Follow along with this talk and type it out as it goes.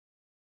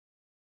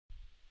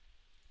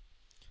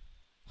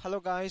Hello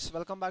guys,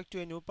 welcome back to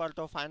a new part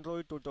of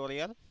Android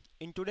tutorial.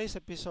 In today's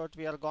episode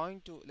we are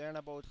going to learn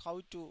about how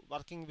to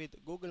working with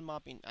Google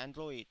Map in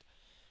Android.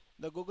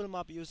 The Google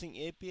Map using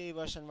API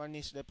version 1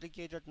 is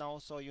deprecated now,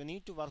 so you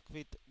need to work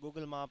with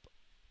Google Map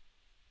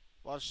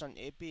version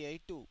API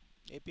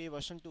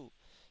version 2.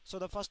 So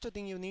the first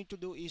thing you need to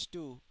do is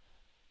to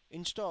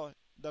install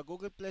the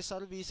Google Play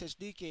Service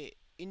SDK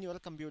in your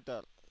computer.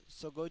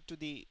 So go to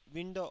the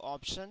window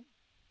option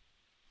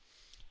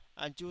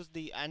and choose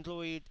the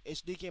Android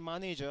SDK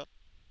manager,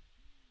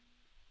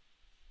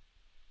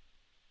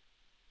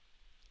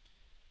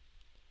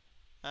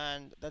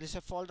 and there is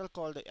a folder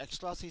called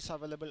extras is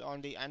available on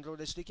the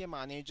Android SDK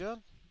manager.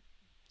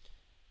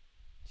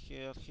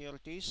 Here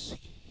it is.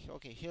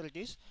 Okay, here it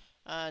is.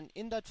 And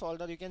in that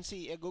folder you can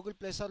see a Google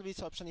Play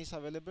Service option is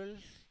available.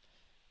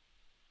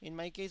 In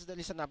my case there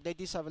is an update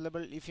is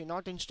available. If you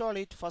not install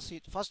it,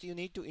 first you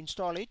need to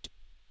install it.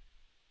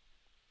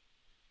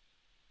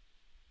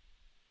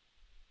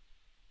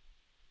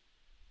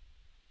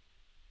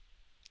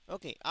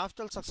 Okay,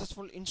 after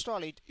successful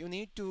install it, you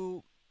need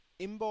to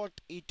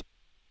import it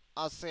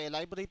as a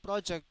library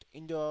project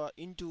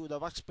into the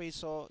workspace.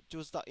 So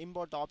choose the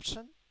import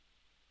option.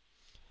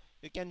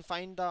 You can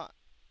find the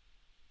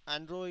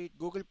Android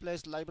Google Play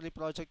library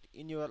project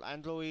in your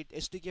Android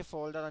SDK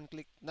folder and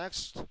click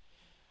next.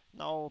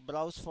 Now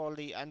browse for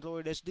the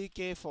Android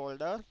SDK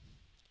folder.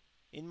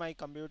 In my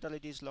computer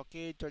it is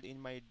located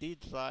in my D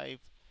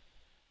drive.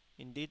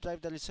 In D drive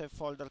there is a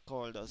folder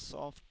called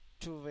softwares.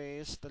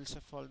 There is a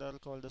folder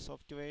called the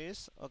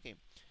softwares. Okay,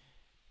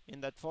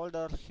 in that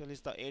folder here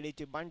is the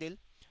ADT bundle.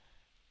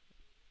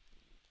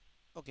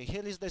 Okay,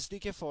 here is the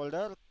SDK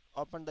folder.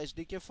 Open the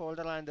SDK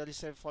folder and there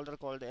is a folder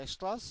called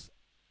extras.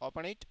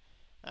 Open it,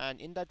 and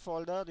in that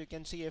folder you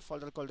can see a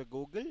folder called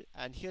Google,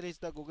 and here is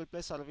the Google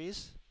Play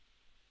Service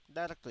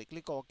directory.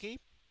 Click OK.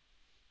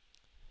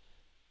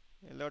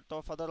 A lot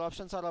of other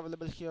options are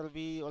available here.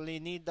 We only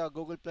need the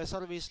Google Play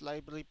Service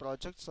library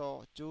project,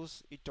 so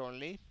choose it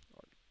only.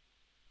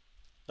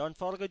 Don't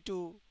forget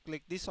to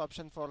click this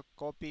option for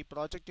copy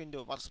project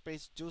into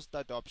workspace. Choose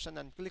that option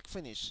and click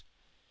finish.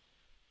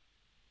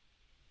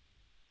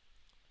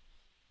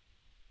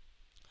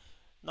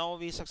 Now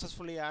we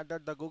successfully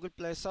added the Google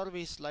Play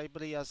Service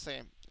library as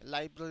a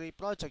library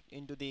project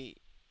into the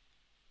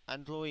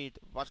Android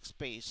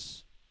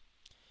workspace.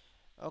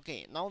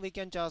 Okay, now we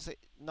can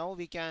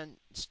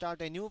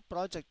start a new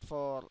project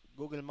for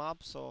Google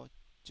Maps. So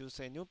choose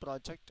a new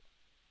project.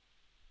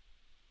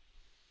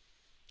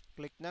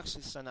 Click next.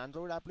 It's an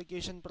Android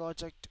application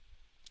project.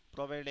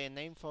 Provide a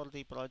name for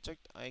the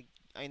project. I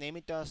name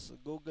it as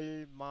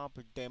Google Map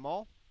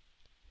Demo,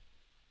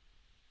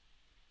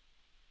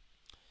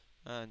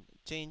 and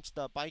change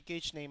the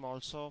package name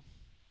also.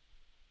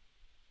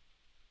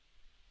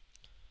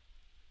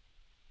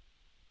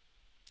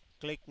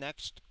 Click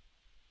next.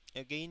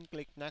 Again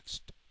click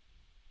next.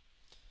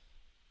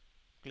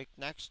 Click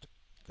next.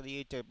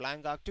 Create a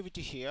blank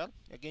activity here.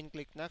 Again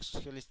click next.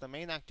 Here is the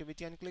main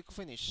activity and click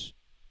finish.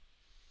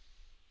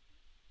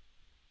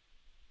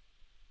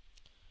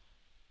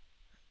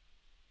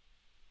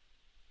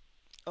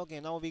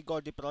 Okay, now we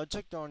got the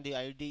project on the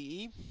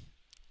IDE.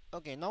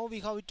 Okay, now we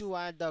have to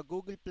add the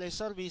Google Play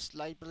Service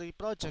library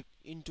project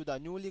into the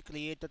newly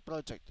created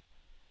project.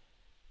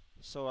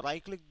 So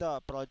right click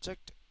the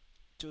project,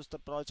 choose the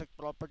project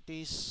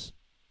properties.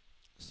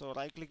 So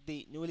right click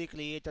the newly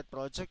created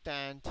project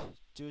and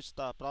choose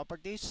the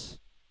properties,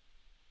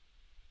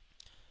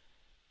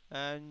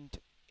 and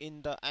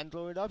in the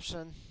Android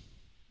option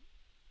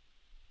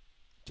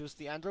choose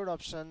the Android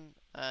option,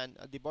 and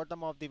at the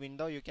bottom of the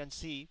window you can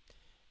see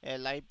a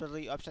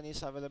library option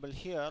is available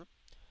here.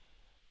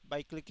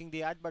 By clicking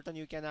the add button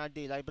you can add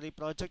the library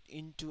project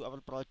into our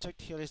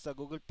project. Here is the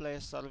Google Play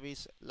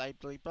Service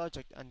library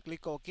project and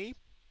click OK.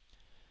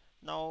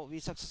 Now we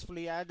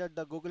successfully added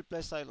the Google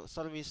Play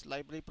Service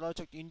library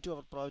project into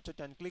our project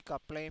and click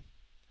apply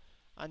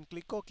and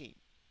click OK.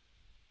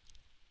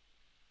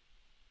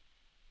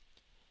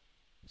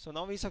 So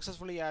now we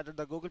successfully added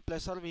the Google Play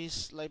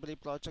Service library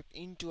project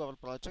into our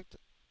project.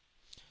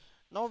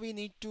 Now we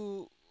need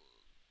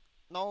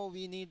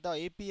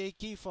the API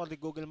key for the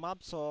Google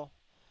Map. So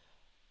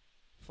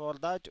for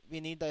that we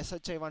need the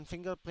SHA-1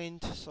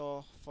 fingerprint.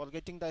 So for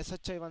getting the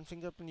SHA-1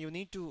 fingerprint you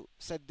need to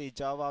set the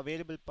Java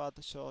variable path.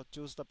 So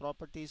choose the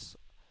properties.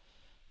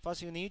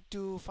 First you need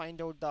to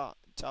find out the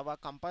Java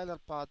compiler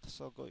path.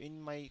 So go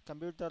in my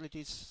computer it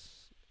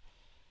is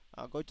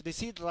go to the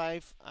C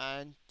drive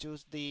and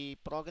choose the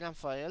program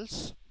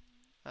files,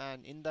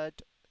 and in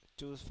that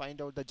find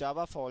out the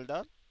Java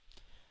folder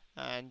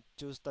and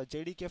choose the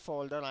JDK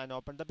folder and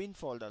open the bin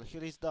folder.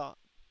 Here is the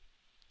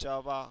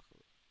Java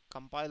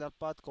compiler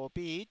path,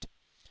 copy it.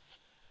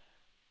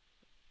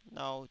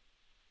 Now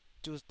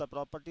choose the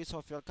properties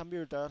of your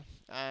computer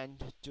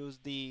and choose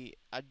the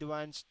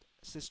advanced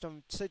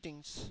system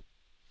settings.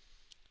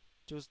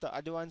 Choose the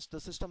advanced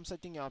system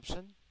setting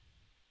option,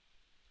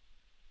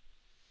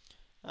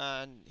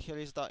 and here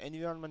is the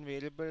environment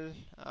variable,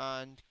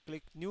 and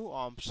click new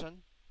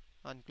option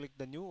and click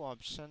the new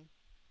option,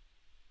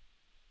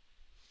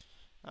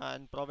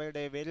 and provide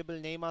a variable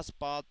name as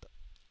path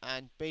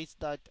and paste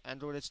that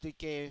Android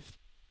SDK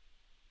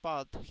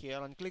path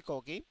here and click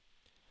OK.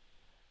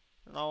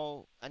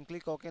 Now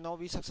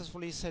we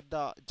successfully set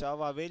the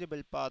Java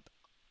variable path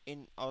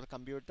in our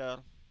computer.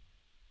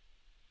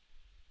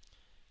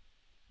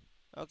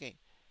 Okay,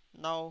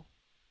 now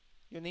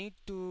you need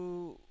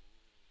to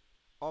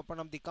open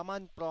up the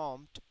command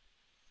prompt.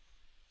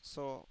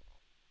 So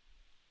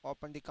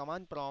open the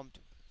command prompt.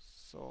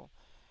 So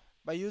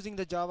by using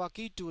the Java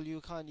key tool,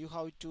 you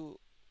have to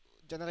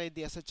generate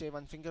the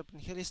SHA1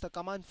 fingerprint. Here is the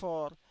command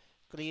for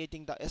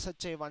creating the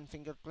SHA1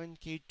 fingerprint: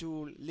 key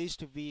tool,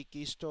 list v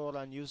key store,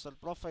 and user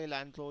profile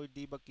Android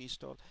debug key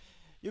store.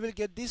 You will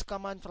get this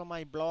command from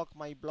my blog.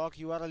 My blog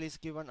URL is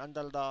given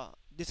under the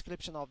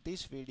description of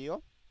this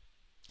video.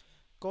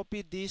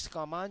 Copy this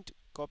command